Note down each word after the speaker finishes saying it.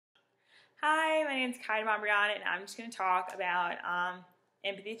my name is Kai Monbrion, and I'm just going to talk about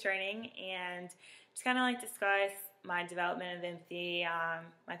empathy training and just kind of like discuss my development of empathy,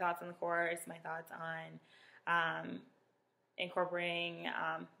 my thoughts on the course, my thoughts on incorporating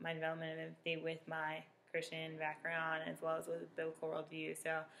my development of empathy with my Christian background as well as with a biblical worldview.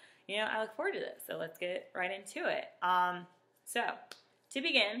 So, I look forward to this. So let's get right into it. So to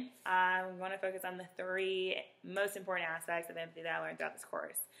begin, I want to focus on the 3 most important aspects of empathy that I learned throughout this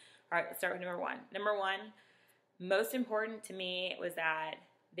course. All right, let's start with number 1. Number 1, most important to me was that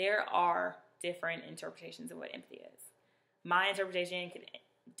there are different interpretations of what empathy is. My interpretation could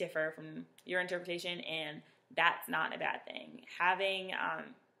differ from your interpretation, and that's not a bad thing. Having,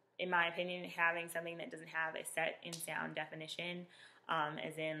 in my opinion, having something that doesn't have a set in sound definition,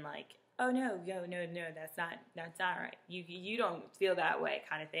 as in like, oh no, that's not right. You don't feel that way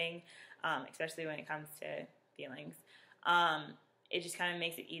kind of thing, especially when it comes to feelings. It just kind of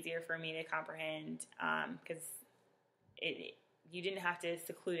makes it easier for me to comprehend, because you didn't have to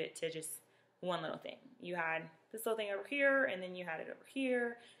seclude it to just one little thing. You had this little thing over here, and then you had it over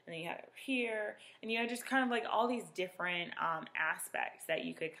here, and then you had it over here, and just kind of like all these different aspects that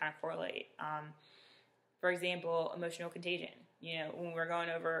you could kind of correlate. For example, emotional contagion. When we're going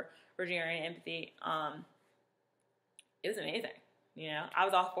over Rogerian empathy, it was amazing. I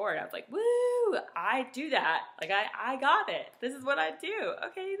was all for it. I was like, woo, I do that. Like, I got it. This is what I do.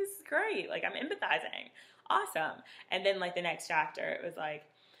 Okay, this is great. Like, I'm empathizing. Awesome. And then, like, the next chapter, it was like,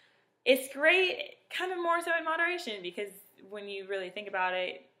 it's great, kind of more so in moderation, because when you really think about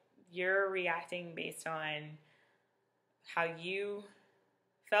it, you're reacting based on how you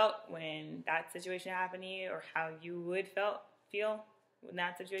felt when that situation happened to you, or how you would feel when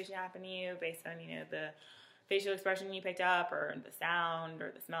that situation happened to you, based on, the facial expression you picked up, or the sound,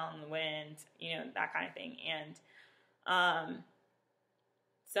 or the smell in the wind, that kind of thing. And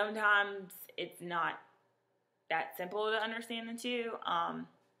sometimes it's not that simple to understand the two.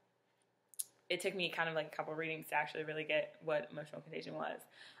 It took me kind of like a couple readings to actually really get what emotional contagion was.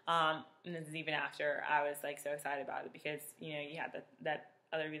 And this is even after I was like so excited about it, because, you had that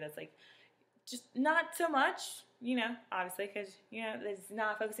other view that's like, just not so much, obviously, because, it's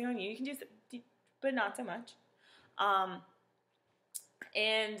not focusing on you. You can do, but not so much.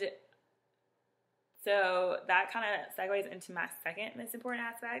 And so that kind of segues into my second most important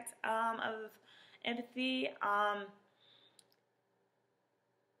aspect of empathy.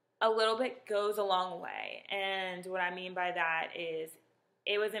 A little bit goes a long way. And what I mean by that is,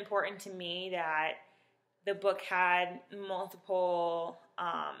 it was important to me that the book had multiple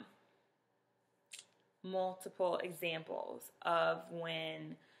examples of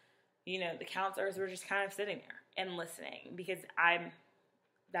when, the counselors were just kind of sitting there and listening, because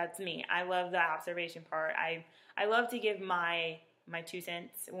that's me. I love the observation part. I love to give my 2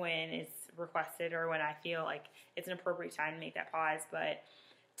 cents when it's requested, or when I feel like it's an appropriate time to make that pause. But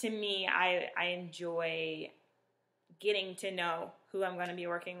to me, I enjoy getting to know who I'm going to be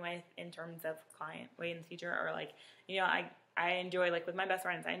working with in terms of client way in the future, or like, I enjoy, like with my best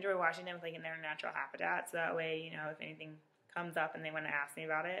friends, I enjoy watching them like in their natural habitat, so that way, if anything comes up and they want to ask me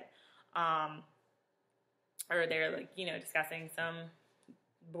about it, or they're like, discussing some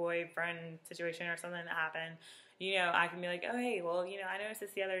boyfriend situation or something that happened, I can be like, oh, hey, well, I noticed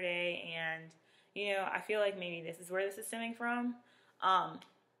this the other day, and, I feel like maybe this is where this is stemming from.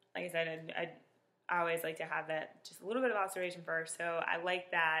 Like I said, I always like to have that just a little bit of observation first. So I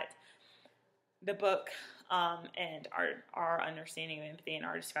like that the book and our understanding of empathy and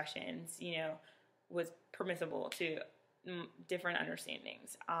our discussions, was permissible to different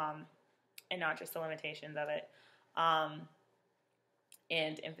understandings, and not just the limitations of it,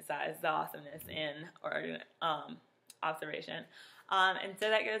 and emphasize the awesomeness in observation. And so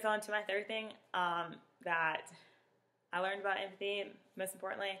that goes on to my third thing that I learned about empathy, most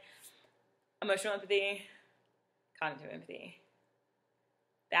importantly, emotional empathy, cognitive empathy.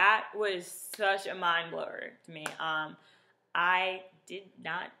 That was such a mind blower to me. I did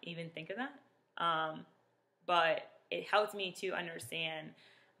not even think of that, but it helped me to understand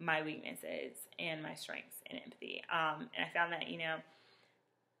my weaknesses and my strengths in empathy. And I found that,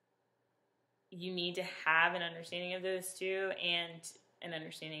 you need to have an understanding of those two, and an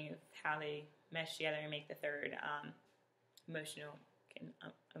understanding of how they mesh together and make the third emotional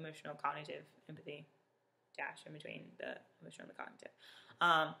cognitive empathy dash in between the emotional and the cognitive.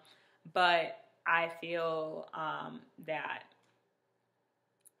 But I feel that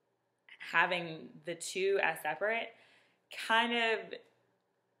having the two as separate kind of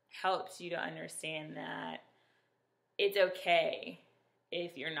helps you to understand that it's okay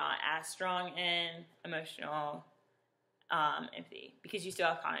if you're not as strong in emotional empathy, because you still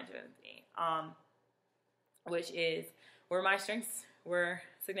have cognitive empathy. which is where my strengths were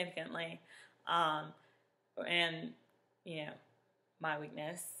significantly. And, my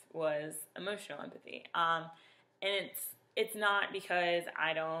weakness was emotional empathy. And it's not because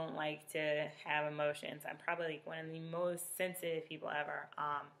I don't like to have emotions. I'm probably like one of the most sensitive people ever.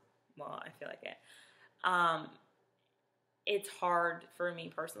 I feel like it. It's hard for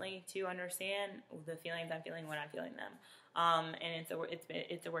me personally to understand the feelings I'm feeling when I'm feeling them. And it's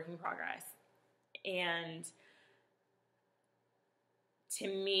a work in progress. And to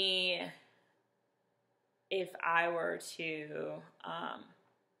me, if I were to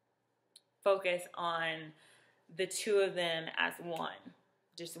focus on the two of them as one,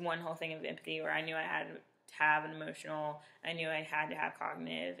 just one whole thing of empathy, where I knew I had to have an emotional, I knew I had to have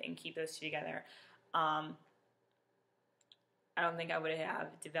cognitive, and keep those two together, I don't think I would have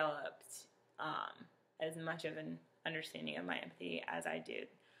developed as much of an understanding of my empathy as I did.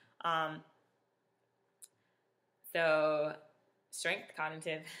 So strength,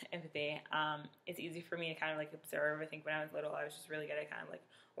 cognitive, empathy. It's easy for me to kind of like observe. I think when I was little, I was just really good at kind of like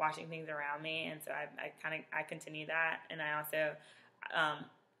watching things around me, and so I continue that. And I also I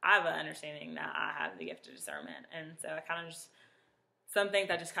have an understanding that I have the gift of discernment, and so I kind of just some things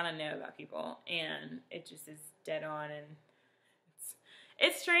I just kind of know about people, and it just is dead on, and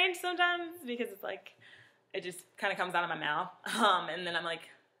it's strange sometimes because it's like it just kind of comes out of my mouth, and then I'm like,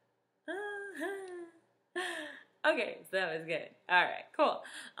 okay, so that was good. All right, cool.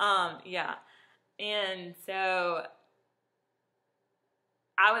 Yeah, and so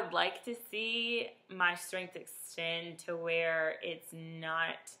I would like to see my strength extend to where it's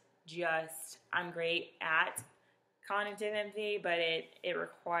not just I'm great at cognitive empathy, but it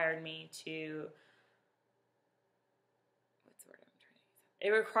required me to It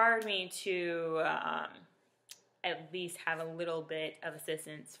required me to at least have a little bit of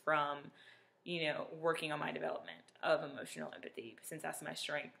assistance from, working on my development of emotional empathy, since that's my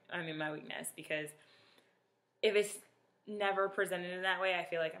strength. My weakness, because if it's never presented in that way, I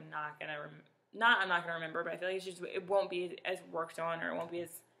feel like I'm not gonna remember, but I feel like it won't be as worked on, or it won't be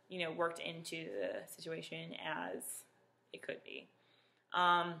as worked into the situation as it could be.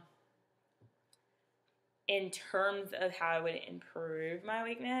 In terms of how I would improve my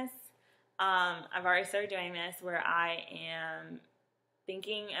weakness, I've already started doing this, where I am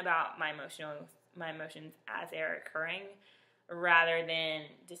thinking about my emotions as they're occurring, rather than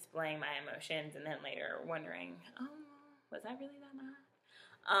displaying my emotions and then later wondering, oh, was I really that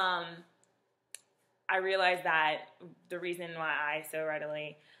mad? I realized that the reason why I so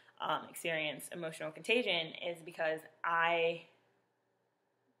readily experience emotional contagion is because my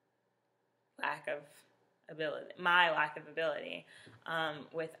lack of ability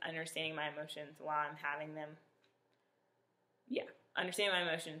with understanding my emotions while I'm having them. Yeah, understanding my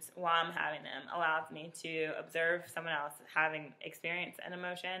emotions while I'm having them allows me to observe someone else having experienced an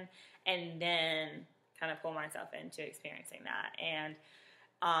emotion, and then kind of pull myself into experiencing that. And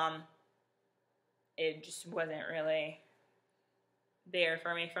it just wasn't really there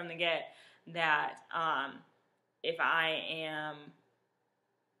for me from the get that if I am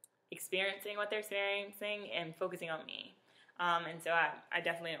experiencing what they're experiencing and focusing on me. And so I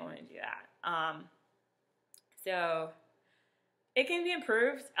definitely don't want to do that. So it can be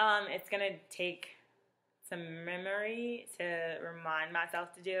improved. It's going to take some memory to remind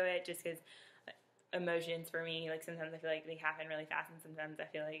myself to do it, just because emotions for me, like sometimes I feel like they happen really fast, and sometimes I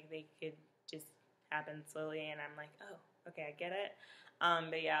feel like they could just happen slowly, and I'm like, oh, okay, I get it.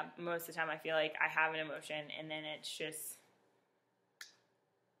 But yeah, most of the time I feel like I have an emotion, and then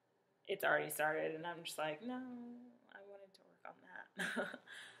it's already started, and I'm just like, no, I wanted to work on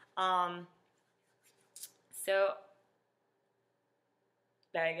that. So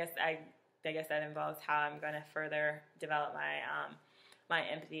I guess that involves how I'm going to further develop my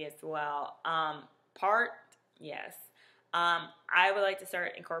empathy as well. Yes. I would like to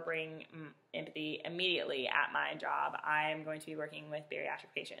start incorporating empathy immediately at my job. I'm going to be working with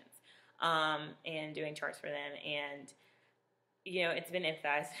bariatric patients and doing charts for them, and it's been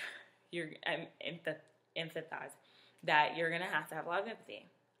emphasized. Emphasize that you're going to have a lot of empathy.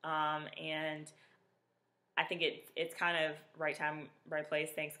 And I think it's kind of right time, right place,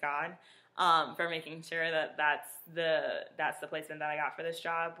 thanks God, for making sure that that's the placement that I got for this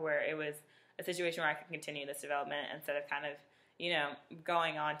job, where it was a situation where I could continue this development instead of kind of,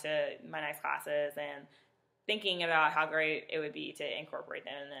 going on to my next classes and thinking about how great it would be to incorporate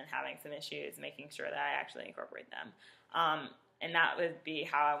them, and then having some issues making sure that I actually incorporate them. And that would be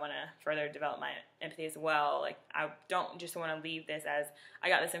how I want to further develop my empathy as well. Like, I don't just want to leave this as I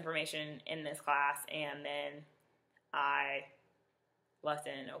got this information in this class and then I left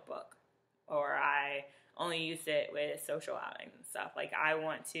it in a notebook. or I only used it with social outings and stuff. Like, I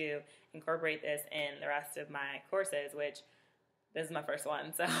want to incorporate this in the rest of my courses, which this is my first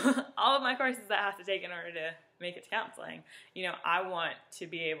one. So all of my courses that I have to take in order to make it to counseling, I want to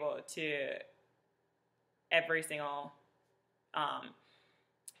be able to, every single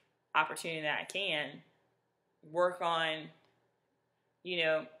opportunity that I can, work on,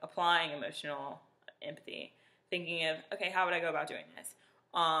 applying emotional empathy, thinking of, okay, how would I go about doing this?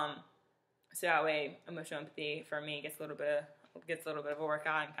 So that way, emotional empathy for me gets a little bit of a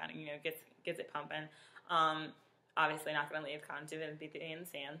workout and kind of, gets it pumping. Obviously not going to leave cognitive empathy in the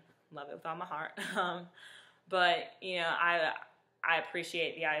sand. Love it with all my heart. But, I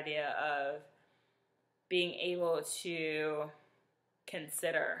appreciate the idea of being able to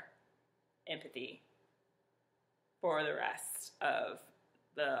consider empathy for the rest of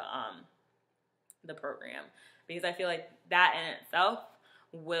the program, because I feel like that in itself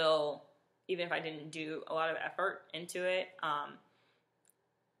will, even if I didn't do a lot of effort into it,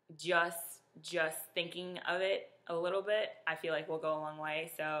 just thinking of it a little bit, I feel like will go a long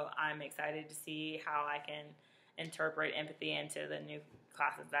way. So I'm excited to see how I can interpret empathy into the new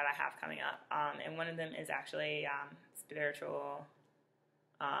classes that I have coming up. And one of them is actually spiritual.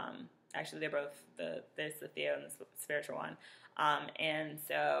 Actually, they're both there's the Theo and the spiritual one. And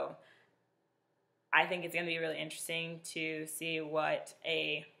so I think it's going to be really interesting to see what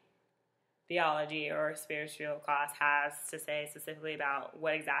a theology or a spiritual class has to say specifically about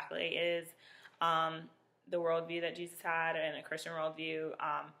what exactly is the worldview that Jesus had and a Christian worldview,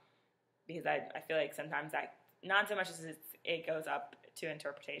 because I feel like sometimes that, not so much as it goes up to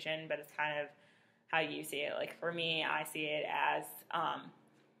interpretation, but it's kind of how you see it. Like, for me, I see it as,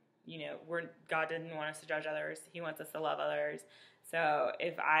 God didn't want us to judge others. He wants us to love others. So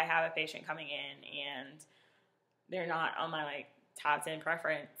if I have a patient coming in and they're not on my, top 10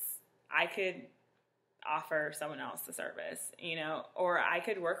 preference, I could offer someone else the service, or I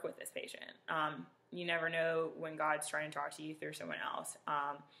could work with this patient. You never know when God's trying to talk to you through someone else.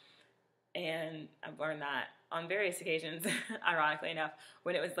 And I've learned that on various occasions, ironically enough,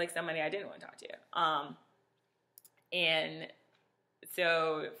 when it was somebody I didn't want to talk to. And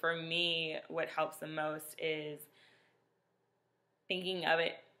so for me, what helps the most is thinking of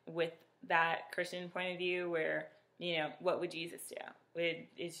it with that Christian point of view where, what would Jesus do?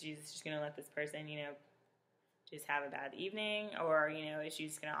 Is Jesus just going to let this person, just have a bad evening? Or, is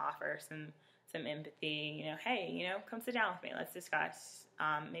Jesus going to offer some empathy? Hey, come sit down with me. Let's discuss.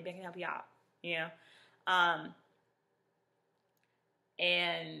 Maybe I can help you out,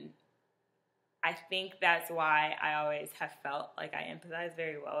 And I think that's why I always have felt like I empathize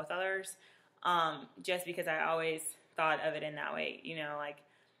very well with others, just because I always thought of it in that way,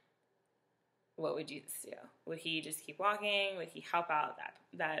 what would Jesus do? Would he just keep walking? Would he help out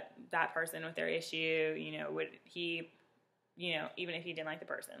that person with their issue? Would he, even if he didn't like the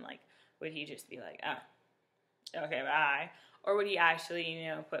person, would he just be like, oh, okay, bye? Or would he actually,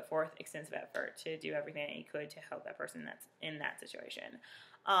 put forth extensive effort to do everything that he could to help that person that's in that situation?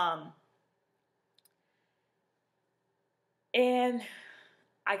 And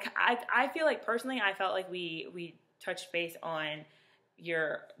I feel like personally, I felt like we touched base on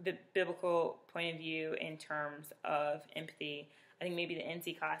the biblical point of view in terms of empathy. I think maybe the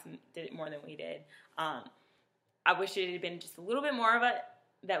NC class did it more than we did. I wish it had been just a little bit more of it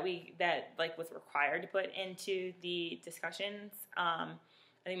that was required to put into the discussions. I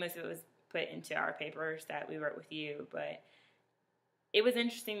think most of it was put into our papers that we wrote with you, but it was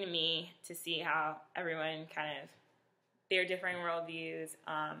interesting to me to see how everyone kind of, their differing worldviews,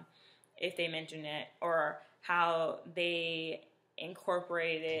 if they mentioned it, or how they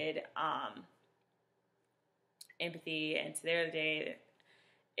incorporated empathy into their day.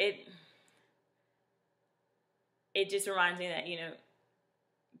 It just reminds me that,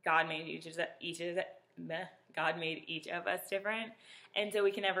 God made God made each of us different, and so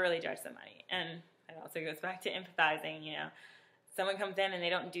we can never really judge somebody. And it also goes back to empathizing. Someone comes in and they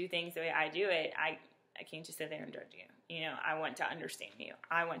don't do things the way I do it, I can't just sit there and judge you. I want to understand you.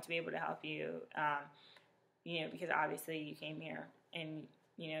 I want to be able to help you, because obviously you came here and,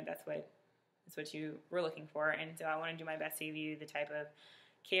 that's what you were looking for. And so I want to do my best to give you the type of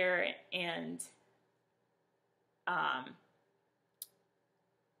care and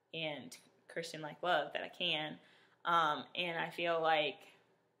Christian-like love that I can. And I feel like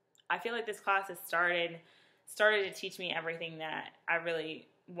this class has started to teach me everything that I really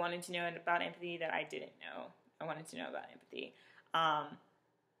wanted to know about empathy that I didn't know I wanted to know about empathy.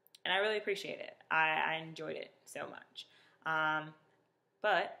 And I really appreciate it. I enjoyed it so much.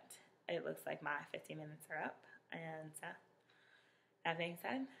 But it looks like my 15 minutes are up. And so, that being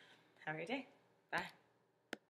said, Have a great day. Bye.